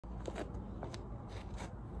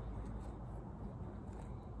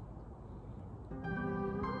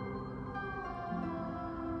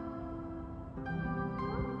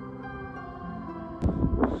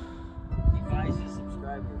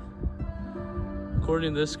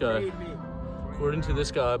According to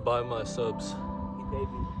this guy, I buy my subs. He paid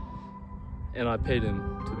me. And I paid him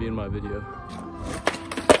to be in my video.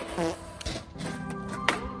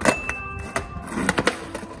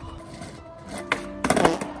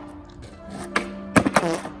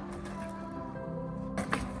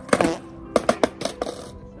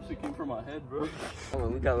 That shit came from my head, bro. Oh,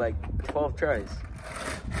 we got like 12 tries.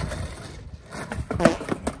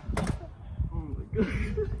 Oh my god.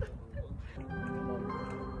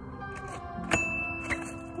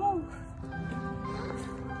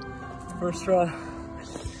 First try.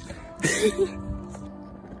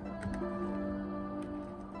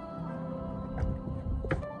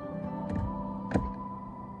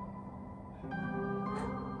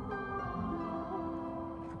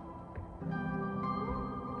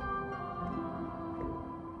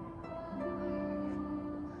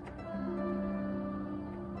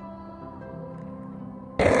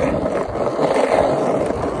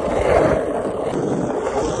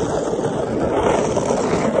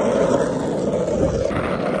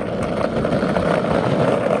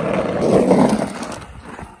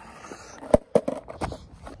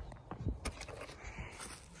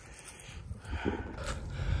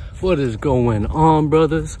 What is going on,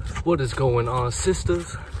 brothers? What is going on,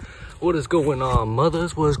 sisters? What is going on,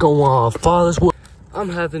 mothers? What is going on, fathers? I'm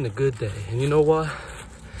having a good day, and you know why?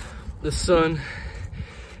 The sun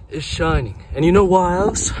is shining, and you know why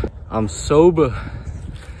else? I'm sober.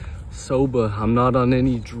 I'm not on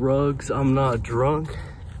any drugs. I'm not drunk,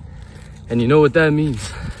 and you know what that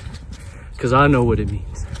means? Because I know what it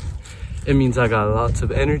means. It means I got lots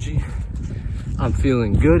of energy. I'm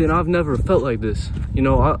feeling good, and I've never felt like this. You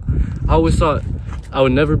know, I always thought I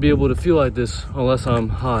would never be able to feel like this unless I'm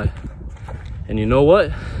high. And you know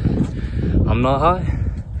what? I'm not high,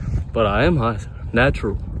 but I am high,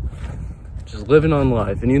 natural. Just living on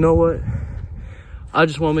life. And you know what? I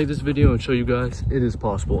just want to make this video and show you guys it is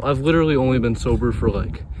possible. I've literally only been sober for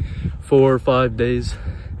like 4 or 5 days,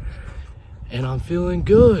 and I'm feeling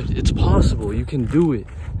good. It's possible. You can do it.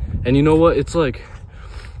 And you know what? It's like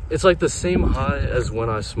the same high as when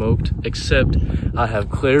I smoked, except I have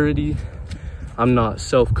clarity. I'm not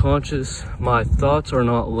self-conscious. My thoughts are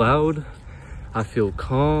not loud. I feel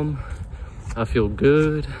calm. I feel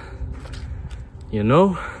good. You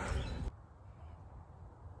know?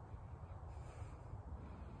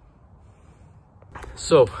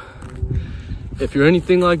 So, if you're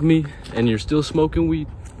anything like me and you're still smoking weed,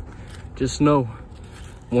 just know,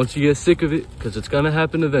 once you get sick of it, because it's gonna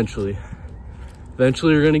happen eventually,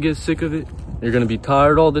 you're gonna get sick of it. You're gonna be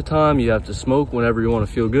tired all the time. You have to smoke whenever you wanna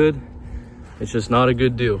feel good. It's just not a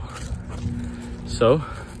good deal. So,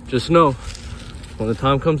 just know, when the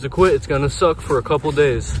time comes to quit, it's gonna suck for a couple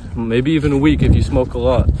days, maybe even a week if you smoke a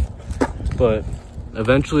lot. But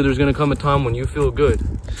eventually there's gonna come a time when you feel good,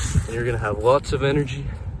 and you're gonna have lots of energy.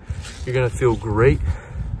 You're gonna feel great,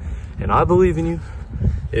 and I believe in you.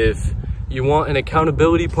 If you want an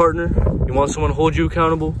accountability partner, you want someone to hold you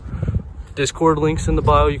accountable, Discord links in the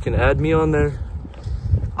bio. You can add me on there.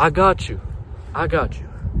 I got you.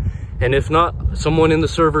 And if not, someone in the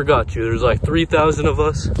server got you. There's like 3,000 of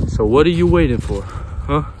us. So what are you waiting for,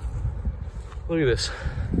 huh? Look at this.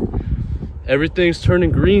 Everything's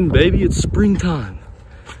turning green, baby. It's springtime.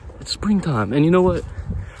 And you know what?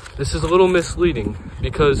 This is a little misleading,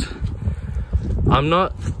 because I'm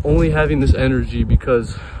not only having this energy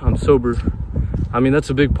because I'm sober. I mean, that's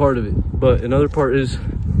a big part of it. But another part is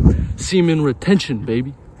semen retention,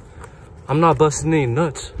 baby. I'm not busting any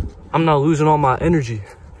nuts. I'm not losing all my energy.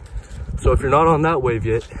 So if you're not on that wave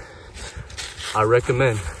yet, I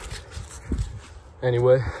recommend.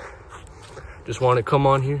 Anyway, just want to come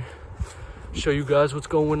on here, show you guys what's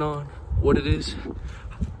going on, what it is.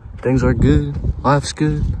 Things are good, life's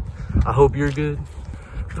good. I hope you're good.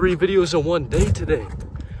 3 videos in 1 day today.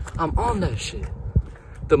 I'm on that shit.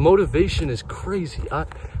 The motivation is crazy.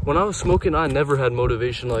 When I was smoking, I never had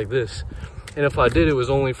motivation like this. And if I did, it was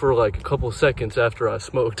only for like a couple seconds after I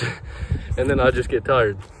smoked. And then I just get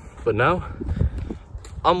tired. But now,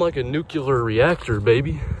 I'm like a nuclear reactor,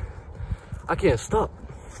 baby. I can't stop.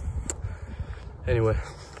 Anyway.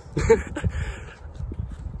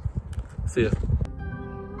 See ya.